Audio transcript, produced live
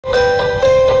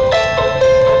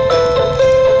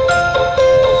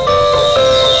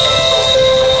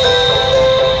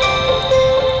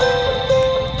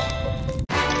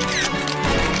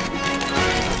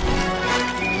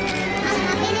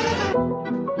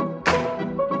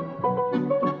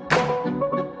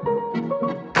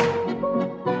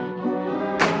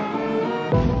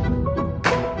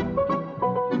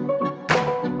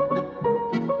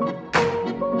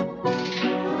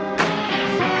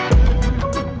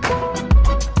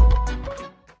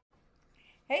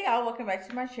welcome back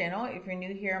to my channel. If you're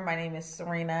new here, my name is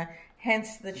Serena,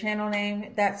 hence the channel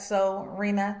name. That's so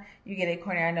Rena. You get it,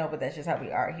 corny, I know, but that's just how we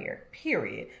are here,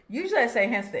 period. Usually I say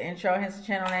hence the intro, hence the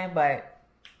channel name, but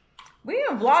we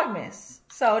in Vlogmas.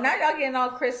 So now y'all getting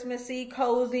all Christmassy,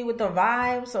 cozy with the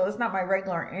vibes. So it's not my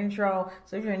regular intro.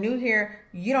 So if you're new here,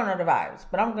 you don't know the vibes,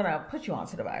 but I'm gonna put you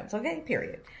onto the vibes, okay?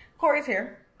 Period. Corey's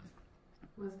here.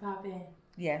 What's poppin'?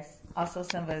 Yes. Also,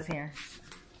 Simba is here.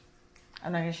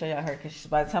 I'm not gonna show y'all her because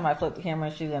by the time I flip the camera,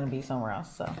 she's gonna be somewhere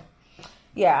else. So,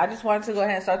 yeah, I just wanted to go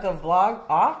ahead and start the vlog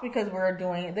off because we're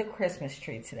doing the Christmas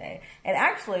tree today. And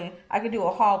actually, I could do a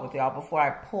haul with y'all before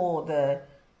I pull the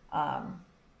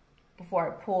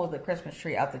Christmas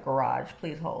tree out the garage.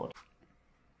 Please hold.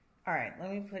 All right, let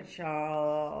me put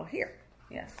y'all here.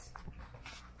 Yes.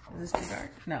 Is this too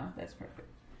dark? No, that's perfect.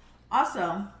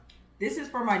 Also, this is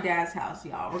for my dad's house,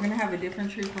 y'all. We're gonna have a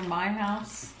different tree from my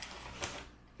house.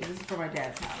 This is for my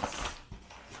dad's house.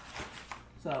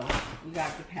 So we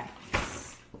got the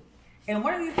packages. And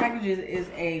one of these packages is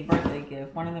a birthday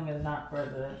gift. One of them is not for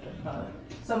the color.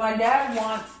 So my dad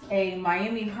wants a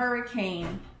Miami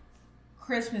Hurricane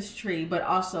Christmas tree, but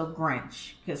also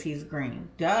Grinch, because he's green.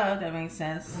 Duh, that makes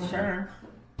sense. Sure.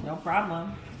 No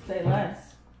problem. Say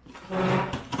less.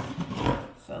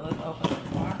 So let's open the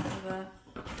box of that.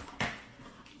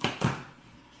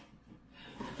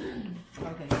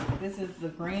 Okay, this is the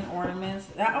green ornaments.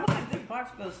 I was like, this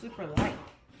box feels super light.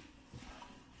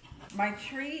 My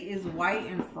tree is white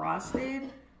and frosted,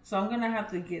 so I'm gonna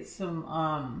have to get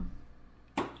some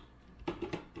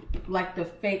like the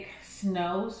fake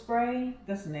snow spray.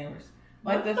 That's the neighbors.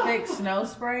 Like the fake snow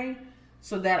spray,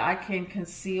 so that I can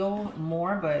conceal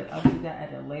more. But I'll do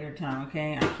that at a later time.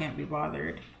 Okay, I can't be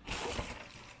bothered.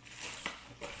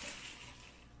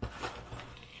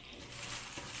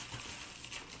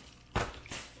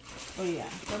 Oh yeah,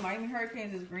 so Miami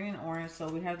Hurricanes is green and orange, so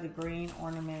we have the green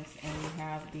ornaments and we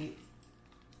have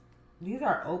these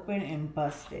are open and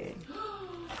busted.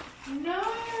 No!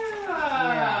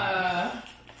 Yeah.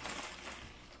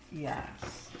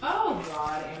 Yes. Oh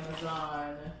God,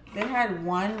 Amazon. They had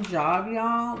one job,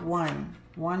 y'all.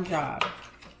 One job.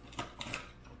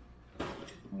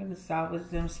 I'm gonna salvage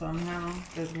them somehow.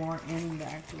 There's more in the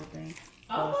actual thing.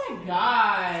 Oh my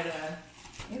God.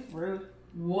 It's rude.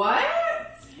 What?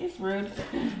 It's rude.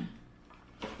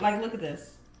 Like, look at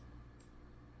this.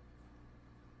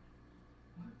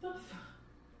 What the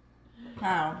fuck?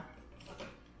 How?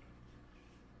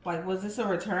 Like, was this a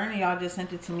return and y'all just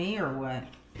sent it to me or what?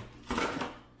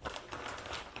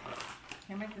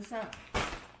 Can't make this up.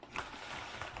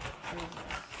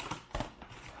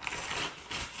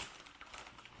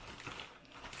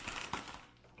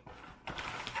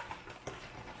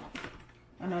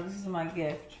 Oh no, this is my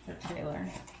gift for Taylor.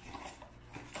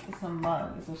 It's a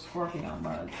mug. It's a Scorpio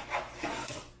mug.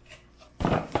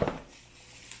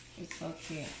 It's so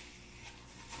cute.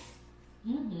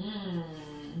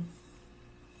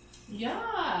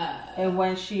 Yeah. And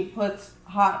when she puts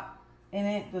hot in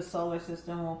it, the solar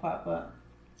system will pop up.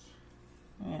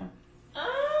 Yeah.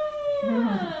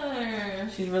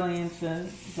 She's really into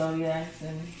Zodiacs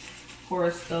and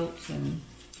horoscopes and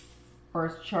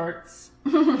birth charts.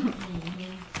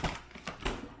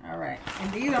 All right,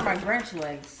 and these are my Grinch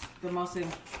legs, the most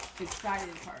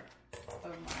excited part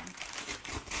of my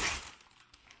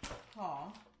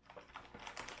haul.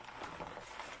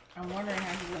 I'm wondering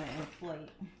how he's gonna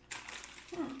inflate.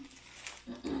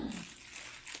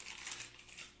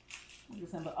 Look at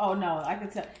Simba. Oh no, I can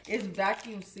tell it's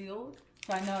vacuum sealed,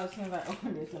 so I know as soon as I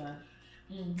open it, it's gonna.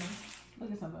 Look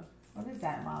at Simba. What is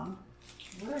that, Mom?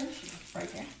 Where is she?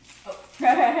 Right there. Oh.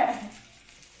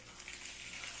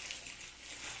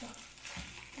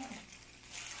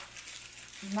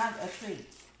 It's not a treat.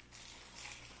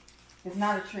 It's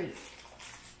not a treat.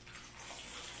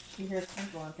 She hears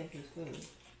sprinkle and thinks it's food.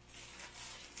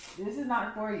 This is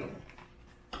not for you.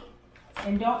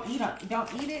 And don't eat it.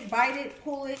 Don't eat it, bite it,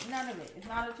 pull it, none of it. It's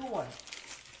not a toy.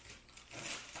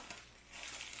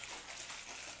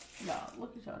 No,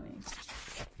 look at your knees.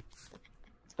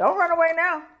 Don't run away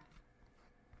now.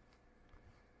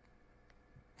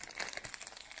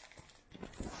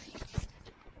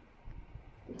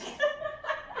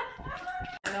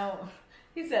 No,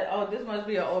 he said, oh, this must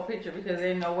be an old picture because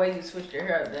there's no way you switched your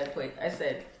hair up that quick. I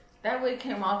said, that wig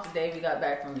came off the day we got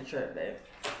back from the trip, babe.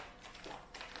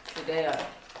 The day of.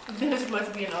 This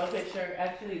must be an old picture.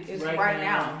 Actually, it's right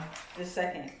now. This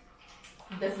second.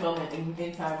 This moment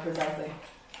in time, precisely.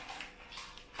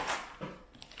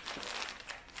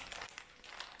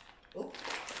 Oops.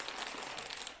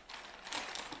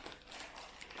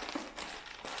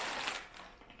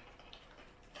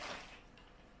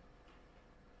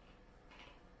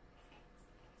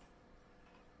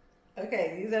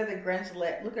 Okay, these are the Grinch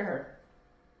legs. Look at her.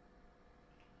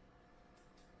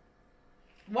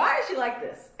 Why is she like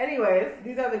this? Anyways,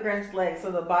 these are the Grinch legs.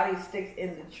 So the body sticks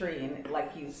in the tree and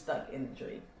like he's stuck in the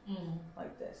tree.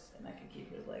 Like this. And I can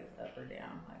keep his legs up or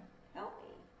down. Like, help me.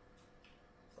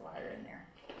 Slide her in there.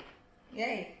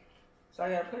 Yay. So I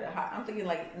gotta put it high. I'm thinking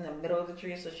like in the middle of the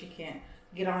tree so she can't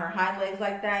get on her hind legs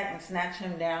like that and snatch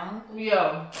him down.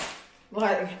 Yo.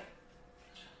 Like,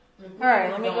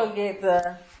 alright, let me go get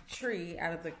the tree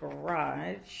out of the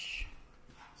garage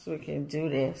so we can do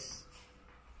this.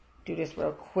 Do this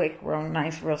real quick, real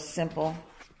nice, real simple.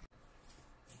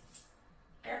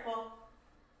 Careful.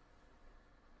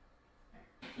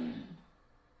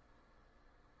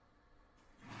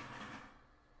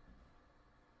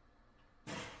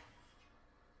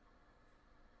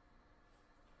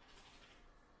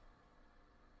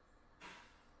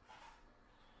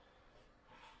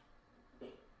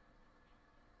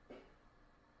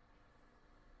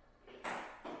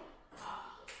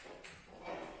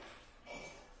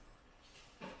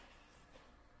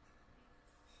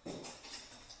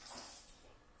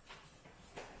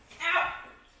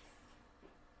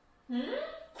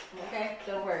 Okay,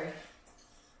 don't worry.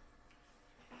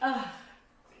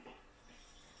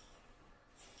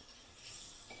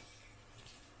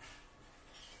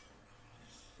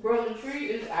 Bro, the tree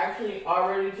is actually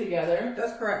already together.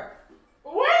 That's correct.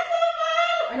 What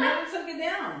the I never took it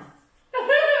down. fuck?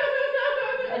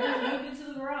 I just moved it to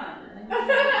the garage.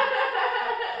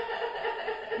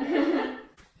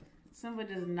 Simba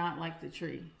does not like the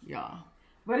tree, y'all.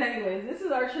 But anyways, this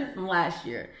is our tree from last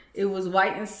year. It was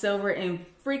white and silver and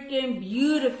freaking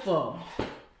beautiful.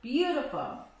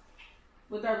 Beautiful.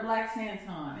 With our black Santa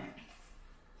on it.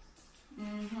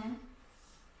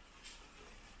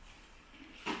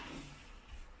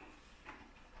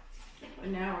 But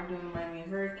now we're doing Miami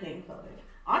Hurricane colors.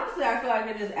 Honestly, I feel like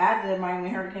I just add the Miami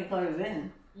Hurricane colors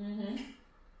in.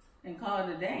 And call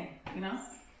it a day, you know?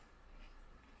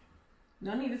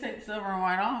 No need to take the silver and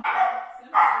white off.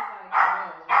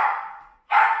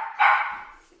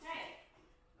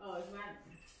 Oh, it's mine.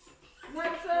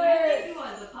 What's up? You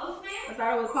was the postman? I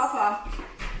thought it was Papa.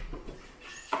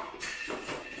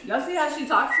 Y'all see how she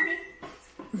talks to me?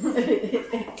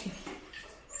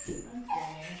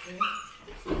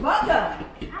 Welcome.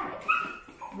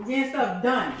 We're getting stuff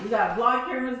done. We got vlog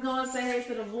cameras going. Say hey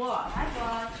to the vlog. Hi,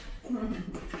 vlog.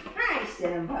 Hi,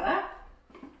 Simba.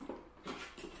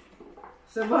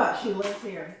 Simba, she lives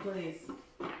here. Please. Oh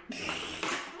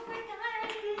my god, I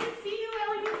didn't see you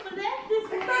when you left this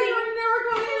I thought you were never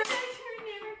coming back. You're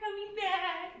never coming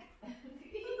back. I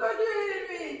thought you hated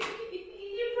me.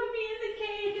 You put me in the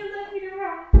cage and left me to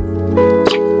rot.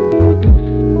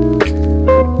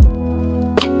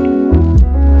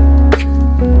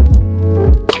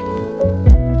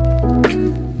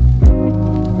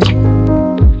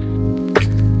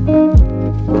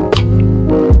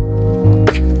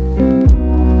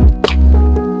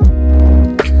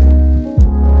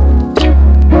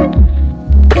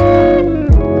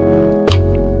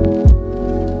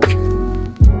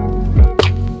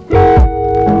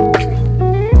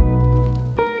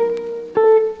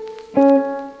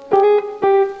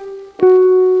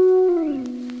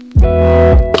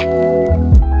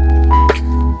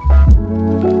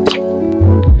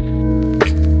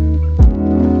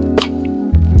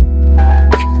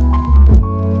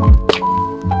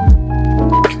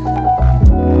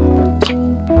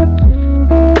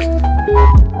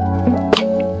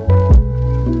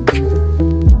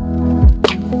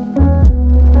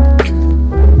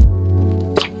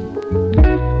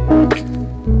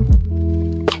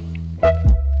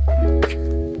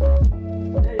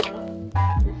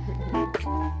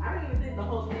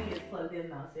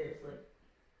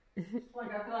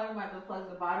 Like, I feel like I'm about to plug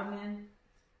the bottom in,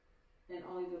 and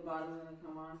only the bottom is gonna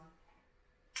come on.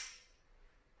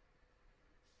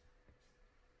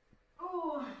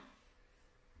 Oh,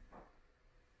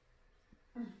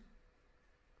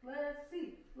 let's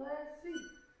see.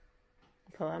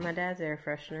 Pull out my dad's air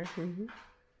freshener.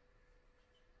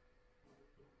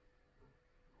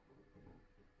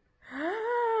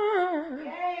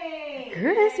 Yay!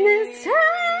 Christmas time!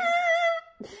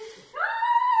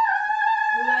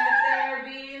 Let there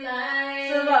be light.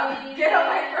 Simba, get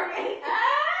away from me!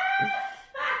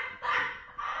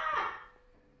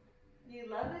 You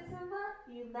love it, Simba?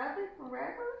 You love it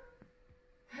forever?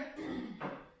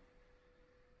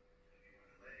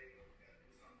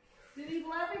 Did he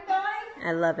love it, guys?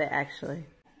 I love it, actually.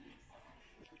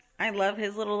 I love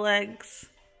his little legs.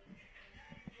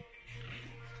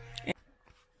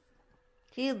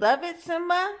 Do you love it,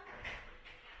 Simba?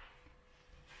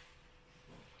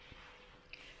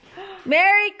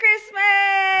 Merry Christmas!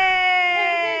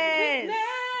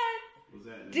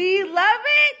 Do you love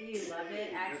it? Do you love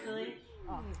it, actually?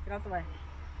 Oh, get out the way.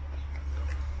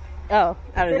 Oh,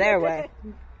 out of their way.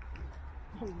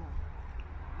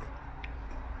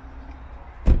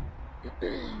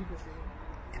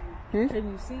 Can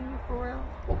you see me for real?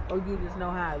 Or you just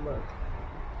know how I look?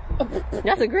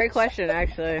 That's a great question,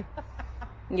 actually.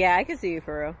 Yeah, I can see you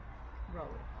for real. Roll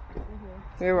it.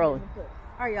 We're rolling.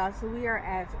 All right, y'all. So we are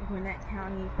at Gwinnett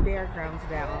County Fairgrounds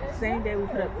now. Same day we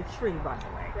put up the tree, by the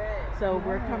way. So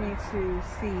we're coming to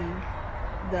see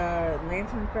the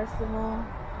Lantern Festival.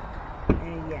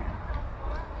 And yeah,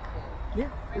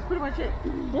 that's pretty much it.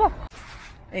 Yeah.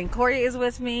 And Corey is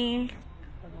with me.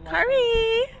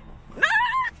 Corey!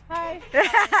 Hi.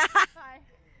 Hi.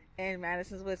 And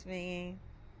Madison's with me.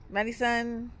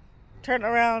 Madison, turn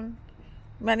around.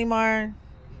 Manimar.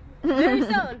 Very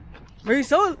soon. Very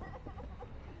soon.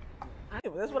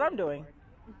 That's what I'm doing.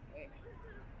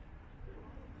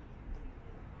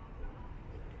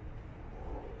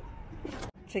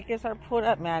 Tickets are put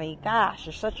up, Maddie. Gosh,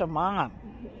 you're such a mom.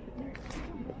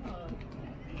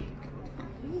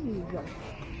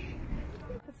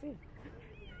 Let's see.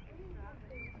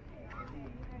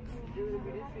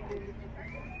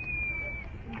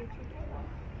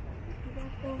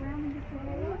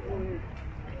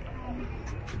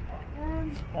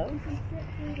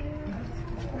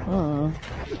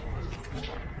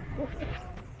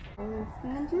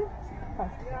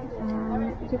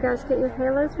 Did you guys get your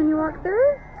halos when you walk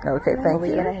through? Okay, thank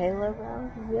you. Get a halo,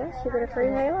 bro? Yes, you get a free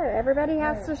halo. Everybody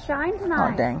has to shine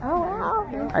tonight. Oh, dang. Oh,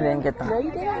 wow. I didn't get No, that.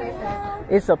 you didn't.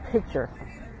 It's a picture.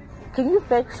 Can you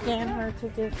fake scan her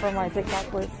ticket for my TikTok,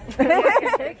 please?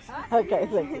 Okay,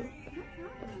 thank you.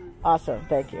 Awesome,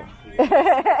 thank you.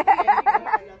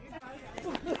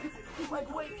 Like,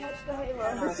 wait, catch the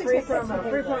halo. Free promo,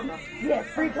 free promo. Yes,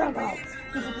 free promo.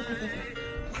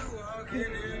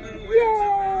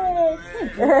 Yay!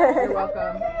 You're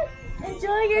welcome.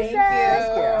 Enjoy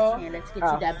yourself. Thank you. Yeah, let's get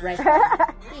you that bread.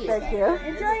 Thank Thank you.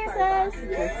 Enjoy yourselves.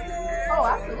 Oh,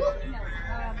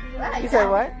 absolutely. You said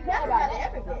what?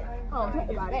 Oh,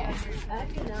 think about it.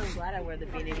 Actually, no, I'm glad I wear the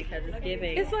beanie because it's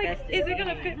giving. It's like, is it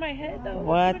gonna fit my head though?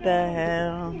 What the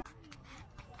hell?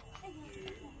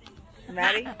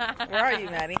 Maddie? Where are you,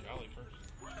 Maddie?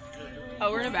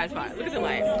 Oh, we're in a bad spot. Look at the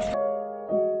light.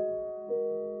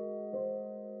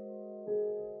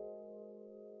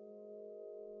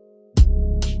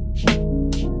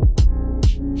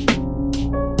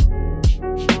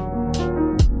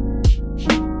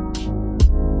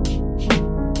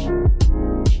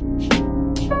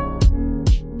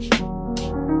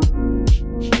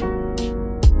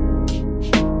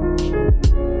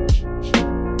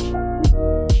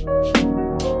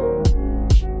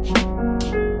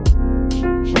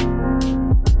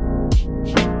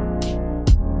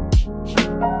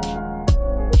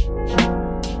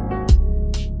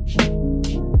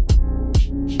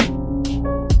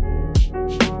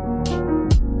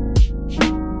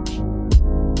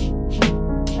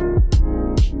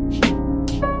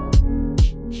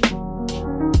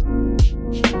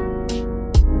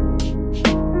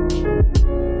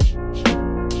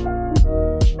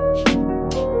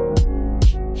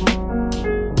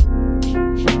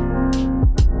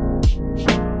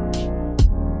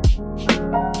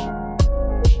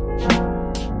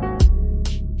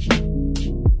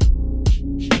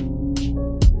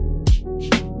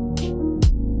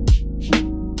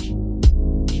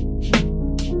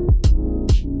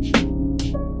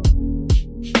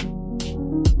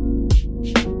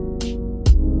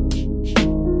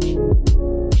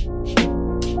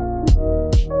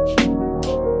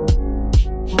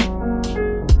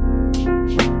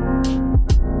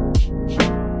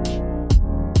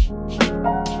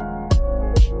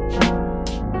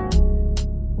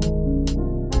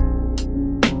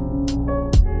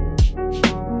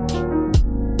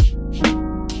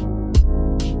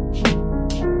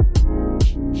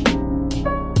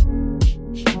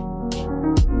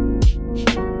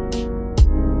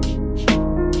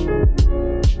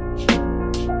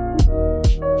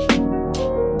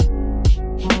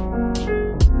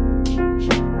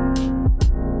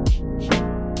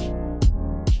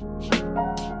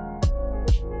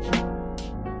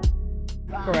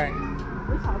 Correct.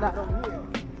 We found out over here.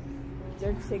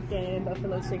 Jerk chicken,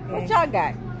 buffalo chicken. What y'all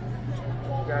got?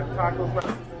 Got tacos,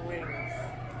 breakfast, and wings.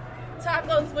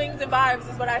 Tacos, wings, and vibes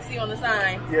is what I see on the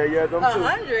sign. Yeah, them too.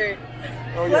 100.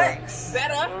 Oh, Flex.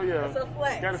 Better. Oh, yeah. It's a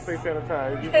flex. Gotta stay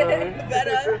sanitized. You feel me?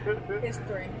 Better. It's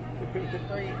three.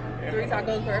 Three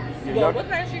tacos per. Yeah, Well, what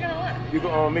kind is she gonna want? You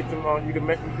can mix them. You can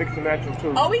mix and match them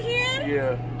too. Oh, we can?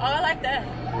 Yeah. Oh, I like that.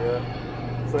 Yeah.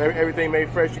 So everything made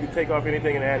fresh. You can take off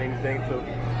anything and add anything to.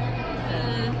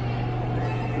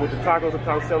 With the tacos, the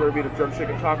top seller would be the jerk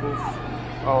chicken tacos.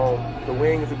 The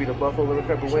wings would be the buffalo lemon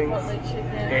pepper wings,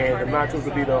 and the nachos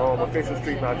would be the official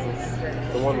street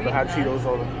nachos, the one with the hot Cheetos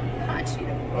on them. Hot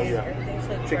Cheetos. Oh yeah,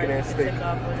 chicken and steak.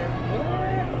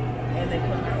 And they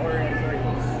put my order in for you.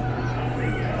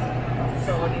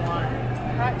 So what do you want?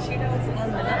 Hot Cheetos on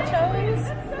the nachos.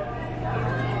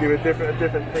 Give it a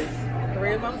different taste.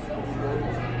 3 of them?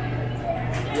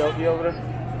 You over there?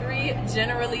 3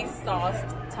 generally sauced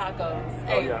tacos.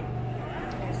 Oh yeah.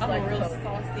 I'm a real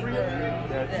saucy girl.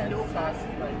 Yeah. No sauce,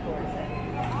 like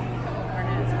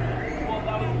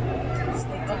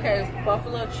okay,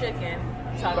 buffalo chicken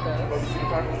tacos.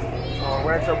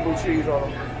 Ranch blue cheese on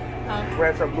them.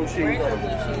 Ranch blue cheese Ranch on blue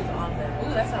them. cheese on them.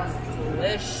 Ooh, that sounds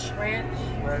delish. Ranch.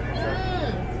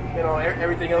 You know,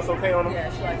 everything else okay on them? Yeah,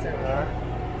 she likes everything. All right.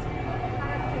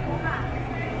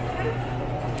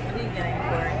 What are you getting,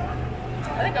 Corey?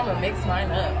 I think I'm gonna mix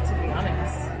mine up, to be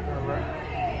honest. All right.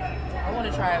 I want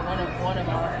to try one of them.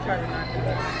 Try the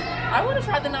nachos. I want to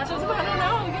try the nachos, but I don't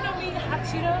know. You know me, hot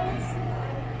Cheetos,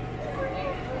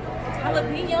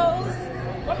 jalapenos.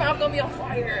 My mouth gonna be on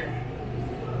fire.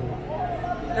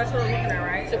 That's what we're looking at,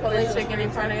 right? Chipotle chicken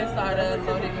and carne asada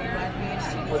loaded with black beans,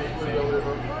 cheese.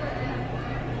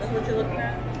 That's what you're looking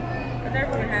at? I've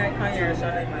never had carne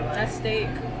asada in my life. That's steak.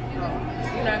 You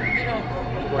don't.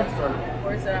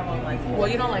 Or is that I won't like it? Well,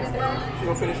 you don't like steak. You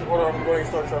gonna finish your order? I'm going to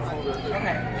start your food.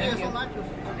 Okay, thank you.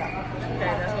 Okay,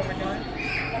 that's what we're doing?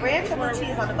 Ranch and blue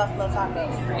cheese on the buffalo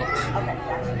tacos. Okay,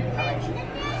 gotcha.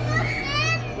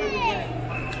 All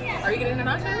right. Are you getting the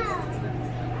nachos?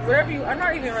 Whatever you, I'm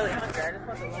not even really hungry. I just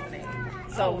want the lemonade.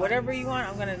 So whatever you want,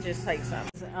 I'm gonna just take some.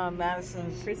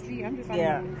 Madison's Crispy. I'm just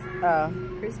yeah.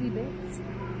 crispy bits.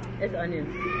 It's onion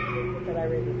that I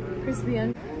really love. Crispy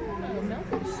onion.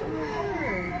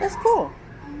 That's cool.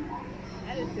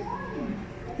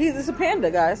 It's a panda,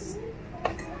 guys.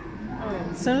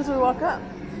 As soon as we walk up.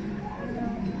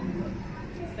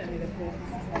 Send me the pic.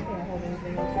 I can't hold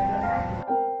anything else right now.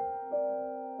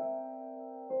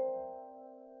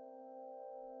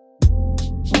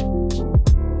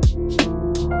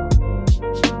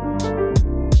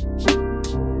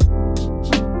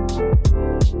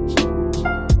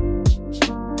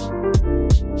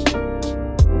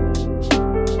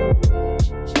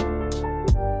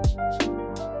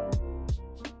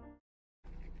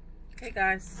 Hey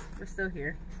guys, we're still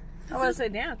here. I want to say,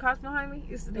 damn, cops behind me.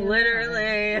 It's the damn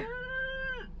Literally.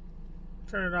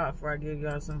 turn it off before I give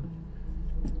y'all some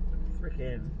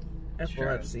freaking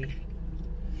epilepsy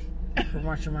for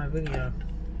watching my video.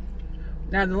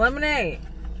 Now the lemonade,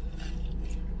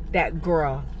 that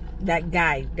girl, that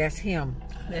guy, that's him.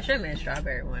 There should have been a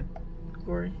strawberry one.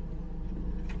 Corey.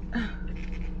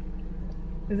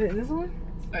 Is it this one?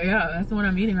 Yeah, that's the one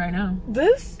I'm eating right now.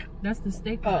 This? That's the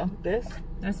steak Oh, one. this?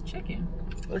 That's chicken.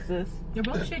 What's this? They're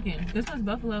both chicken. This one's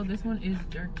buffalo. This one is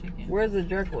jerk chicken. Where's the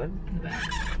jerk one? In the back.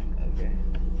 Okay.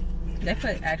 They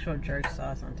put actual jerk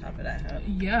sauce on top of that. Huh?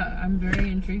 Yeah, I'm very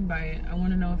intrigued by it. I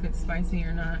want to know if it's spicy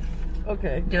or not.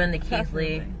 Okay. Doing the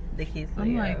Keithley. The Keithley.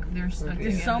 I'm like, they're stuck together.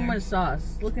 There's so much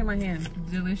sauce. Look at my hand.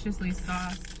 Deliciously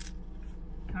sauced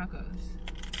tacos.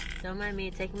 Don't mind me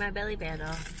taking my belly band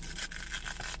off.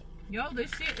 Yo,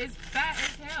 this shit is fat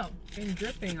as hell. And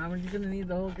dripping. I'm just gonna need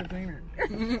the whole container.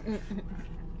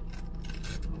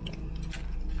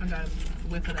 I got a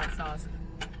whiff of that sauce.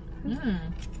 Okay.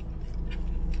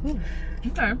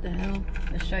 What the hell?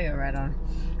 Let's show you right on.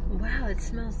 Wow, it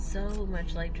smells so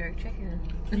much like jerk chicken.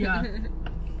 Yeah.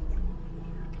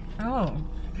 Oh.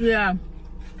 Yeah.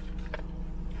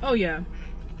 Oh, yeah.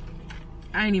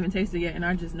 I ain't even tasted it yet, and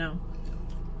I just know.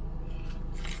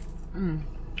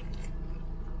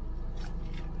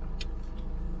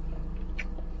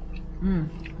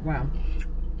 Wow.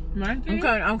 Mine too?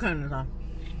 I'm cutting this off.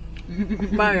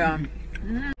 Bye, y'all.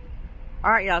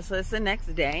 All right, y'all. So it's the next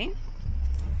day,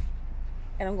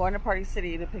 and I'm going to Party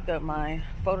City to pick up my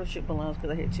photo shoot balloons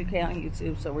because I hit 2K on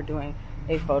YouTube. So we're doing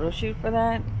a photo shoot for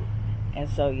that, and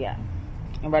so yeah,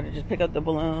 I'm about to just pick up the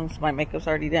balloons. My makeup's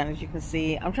already done, as you can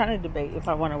see. I'm trying to debate if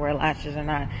I want to wear lashes or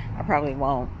not. I probably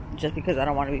won't, just because I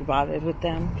don't want to be bothered with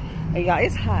them. And y'all,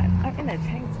 it's hot. I'm in a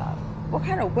tank top. What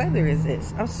kind of weather is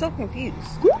this? I'm so confused.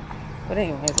 But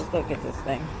anyways, let's go get this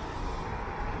thing.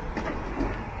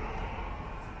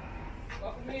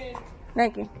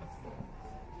 Thank you.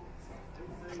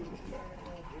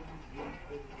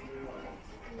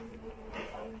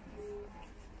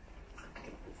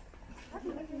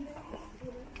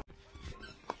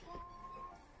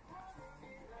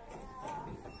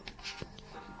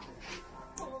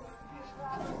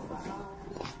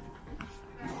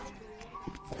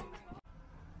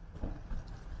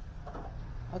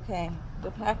 Okay,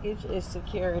 the package is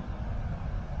secured.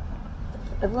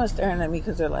 Everyone's staring at me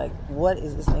because they're like, what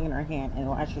is this thing in her hand? And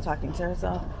why is she talking to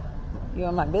herself? You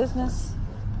in my business?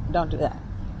 Don't do that.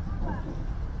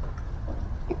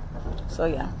 So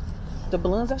yeah, the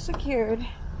balloons are secured.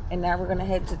 And now we're going to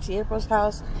head to Tierpo's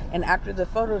house. And after the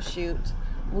photo shoot,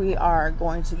 we are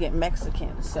going to get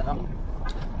Mexican. So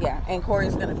yeah, and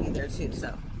Corey's going to be there too.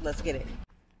 So let's get it.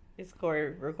 It's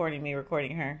Corey recording me,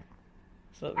 recording her.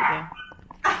 That's what we do.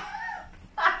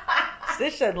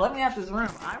 Sis said, let me out this room.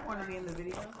 I want to be in the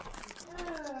video.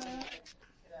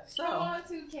 So, I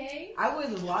was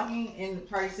vlogging in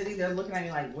Party City. They're looking at me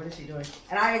like, what is she doing?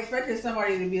 And I expected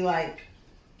somebody to be like,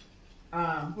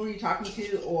 who are you talking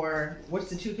to? Or what's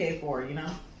the 2K for, you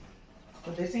know?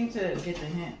 But they seem to get the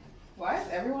hint. Why is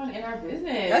everyone in our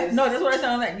business? No, that's what I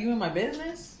sound like. You in my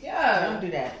business? Yeah. Don't do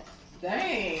that.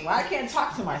 Dang. Well, I can't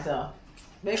talk to myself.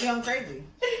 Maybe I'm crazy.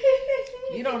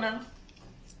 You don't know.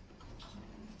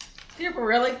 Here for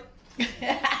really?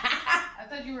 I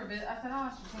thought you were busy. I said, oh,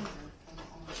 I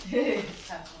should change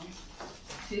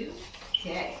this.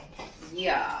 2K.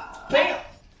 Yeah. Bam!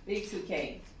 Big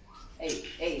 2K.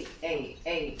 Hey.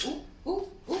 Ooh.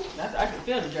 That's, I can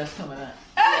feel the dress coming up.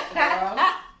 Girl,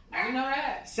 you know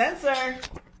that. Censor.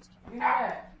 You know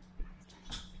that.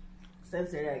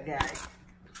 Censor that guy.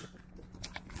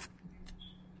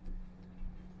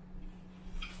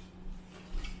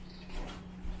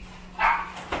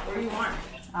 What do you want?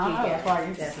 I don't know. That's why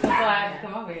you That's that's why I had to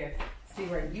come over here. See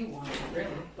where you want it, really.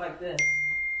 Like this.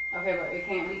 Okay, but it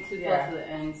can't be too close to the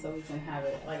end, so we can have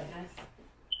it like this.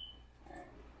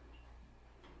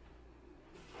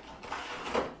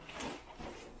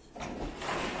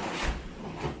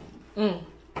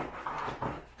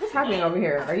 What's happening over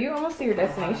here? Are you almost to your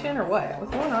destination or what?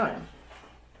 What's going on?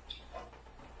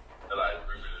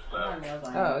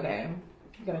 Oh, okay.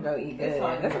 You're gonna go eat good.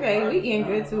 That's okay. We eating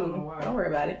good too. Don't worry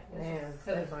about it.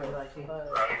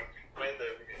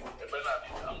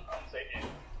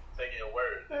 Taking your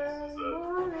word. This is a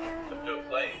good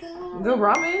place. The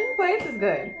ramen place is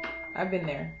good. I've been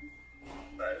there.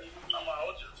 Right. I'm gonna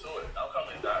hold you to it. I'm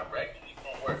coming directly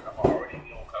from work. I'm already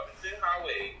gonna come into the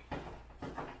highway.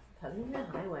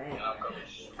 And I'm coming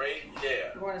straight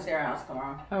there. We're going to Sarah's house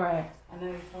tomorrow. All right. I know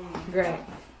you're filming. Great.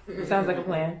 Sounds like a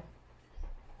plan.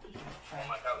 On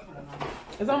my calendar.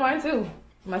 It's on mine too.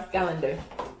 My calendar.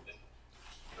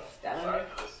 Calendar?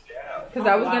 Because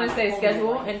I was going to say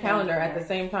schedule and calendar at the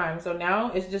same time. So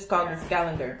now it's just called the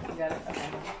calendar. You got it? Okay.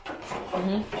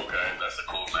 Okay, that's a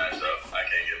cool matchup. I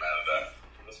can't get mad at that.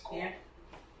 That's cool. Yeah.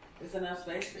 Is enough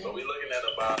space for you? So we looking at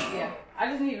about Yeah. I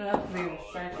just need enough to be able to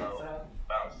stretch it, so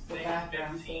about the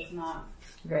background, so it's 6:15 not.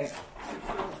 Great.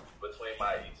 between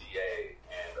my ETA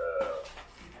and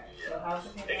So how's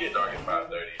it it get dark at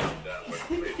 5:30. I'm done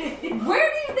working. Where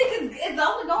do you think it's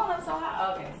only going up so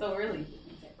high? Okay, so really.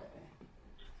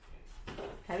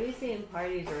 Have you seen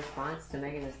Party's response to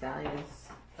Megan Thee Stallion's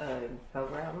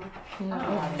cover album? No.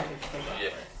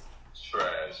 Yeah.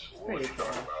 Trash. What Pretty you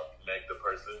talking about? Meg the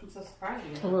person? I'm so surprised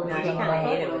you. What No, was you it kind about? of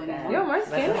hate it with that. Yo, my Like,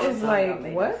 skin the whole is song like, don't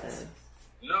make what? sense.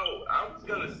 No, I was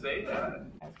gonna say that.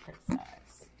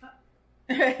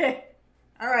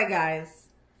 All right, guys.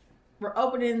 We're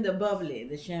opening the bubbly,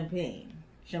 the champagne.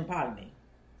 Champagne.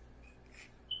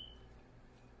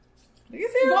 You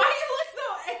see Why what? you look so?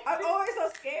 I'm always so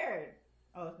scared.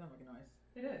 Oh, it's gonna make a noise.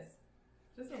 It is.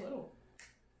 Just a little.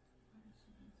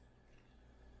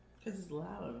 Because it's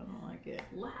loud. I don't like it.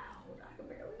 Loud. I can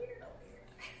barely hear it over here.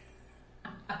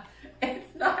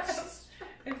 It's not.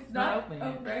 It's not not open a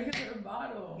yet. regular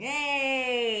bottle.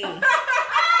 Yay!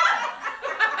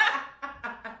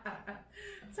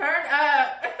 Turn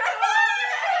up. I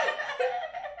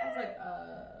was like,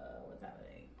 what's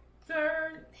happening?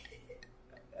 Turn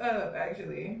up,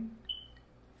 actually.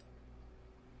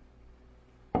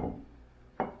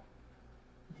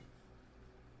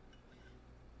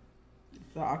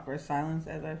 The awkward silence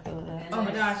as I fill it up. Oh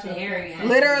my gosh, you're Staring at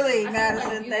Literally, I Madison,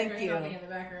 feel like thank music or you. something in the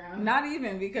background. Not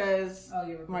even because Oh,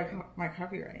 you're my recording. my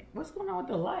copyright. What's going on with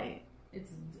the light?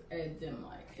 It's a dim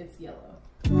light. It's yellow.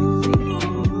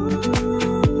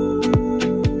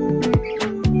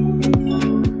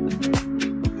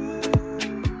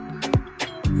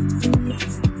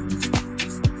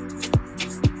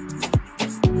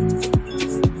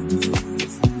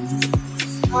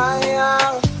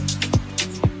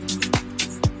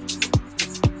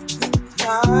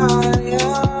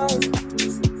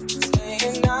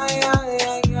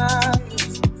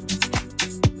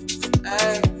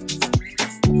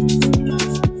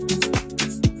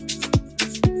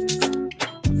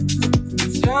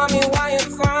 Tell me why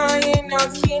you're crying, how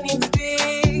can it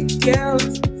be, girl?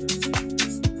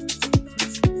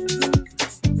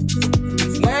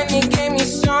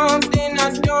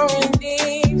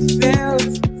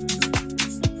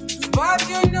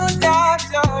 you knew that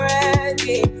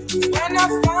already. When I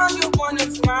found you on the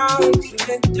ground, you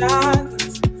were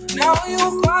diamonds. Now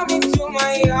you come into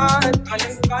my yard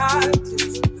uninvited.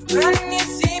 When you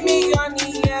see me on the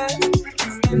edge,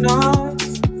 and all.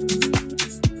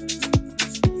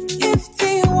 If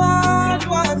the world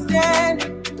was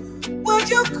ending, would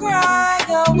you cry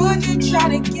or would you try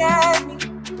to get me?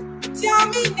 Tell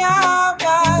me now,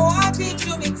 I want you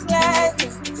to be clear.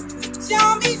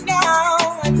 Tell me now,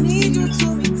 I need you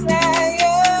to be clear.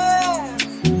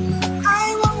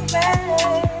 I won't wait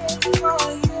for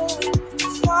you,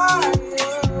 for you.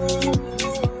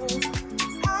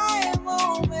 I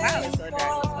won't wait for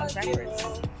you.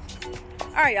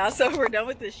 All right, y'all, so we're done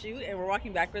with the shoot and we're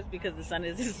walking backwards because the sun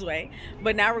is this way.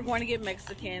 But now we're going to get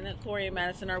Mexican. Corey and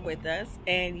Madison are with us.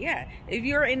 And yeah, if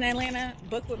you're in Atlanta,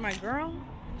 book with my girl.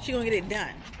 She gonna get it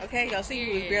done. Okay, y'all see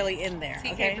we was barely in there.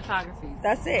 Okay, TK Photography.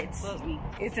 That's it.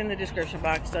 It's in the description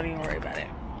box. Don't even worry about it.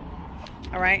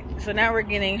 All right, so now we're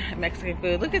getting Mexican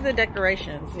food. Look at the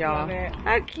decorations, y'all.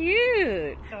 How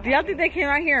cute. Do y'all think they came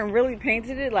out here and really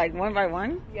painted it like one by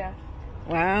one? Yeah.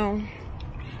 Wow.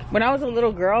 When I was a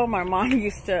little girl, my mom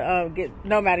used to get,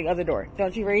 no, Maddie, other door.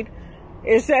 Don't you read?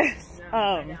 It says,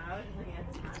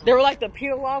 they were like the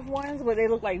peel off ones where they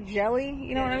look like jelly.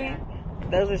 You know what I mean?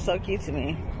 Those are so cute to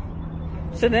me.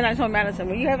 So then I told Madison,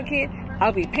 when you have a kid,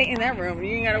 I'll be painting that room.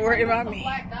 You ain't got to worry about me.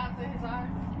 Black dots in his eyes.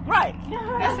 Right.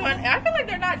 This one, I feel like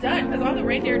they're not done because all the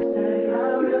reindeer.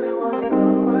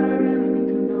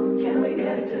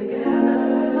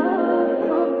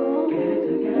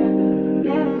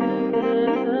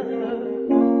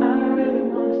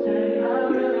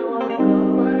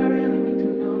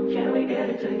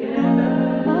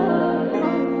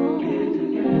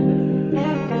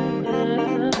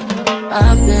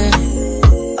 I've been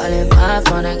all in my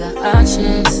phone, I got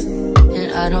options.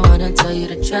 And I don't wanna tell you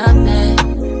to drop it,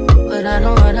 but I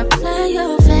don't wanna play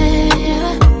your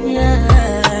fair.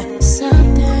 Yeah,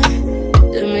 something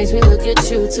that makes me look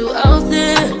at you too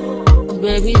often. Oh,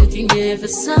 baby, you can give it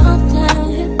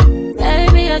something.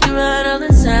 Baby, I can run all the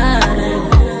time.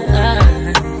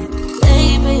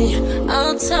 Baby,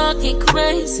 I'm talking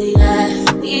crazy. I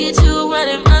need you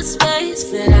running my space,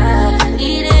 but I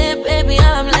need it, baby,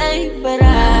 I'm late, but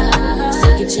I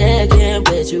still can check in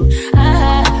with you.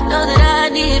 I know that I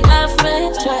need my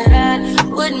friends, but I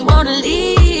wouldn't wanna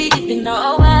leave, you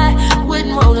know, I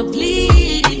wouldn't wanna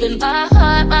bleed, even my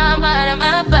heart, my mind, and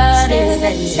my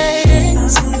body. Say it,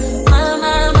 my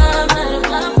mind, my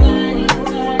body,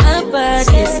 my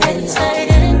body, say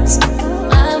it,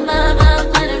 my mind, my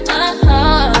mind, and my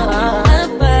heart, my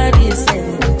body, say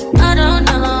it. I don't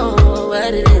know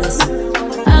what it is,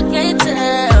 I can't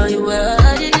tell you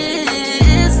what it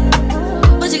is,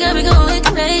 but you got me going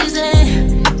crazy.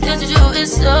 Just you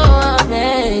is so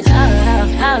amazing.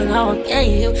 How long can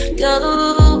you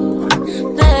go,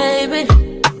 baby?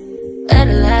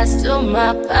 Better last till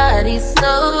my body's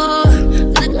so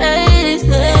crazy.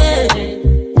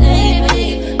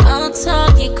 Baby, I'm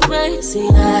talking crazy.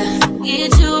 I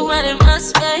need you running my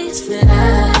space, but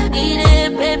I need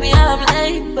it, baby, I'm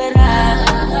late, but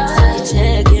I still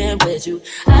check in with you.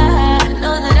 I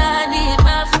know that I need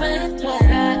my friends, but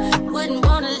I wouldn't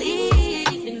wanna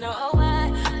leave, you know,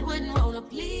 I wouldn't wanna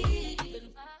bleed.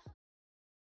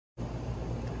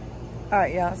 All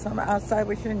right, y'all, so I'm outside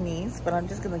with your niece, but I'm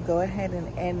just gonna go ahead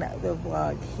and end the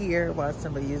vlog here while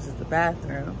somebody uses the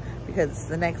bathroom because it's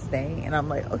the next day. And I'm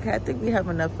like, okay, I think we have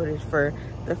enough footage for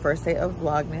the first day of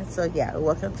Vlogmas. So yeah,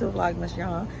 welcome to Vlogmas,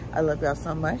 y'all. I love y'all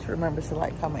so much. Remember to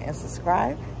like, comment, and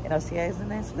subscribe, and I'll see you guys in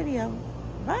the next video.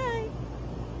 Bye.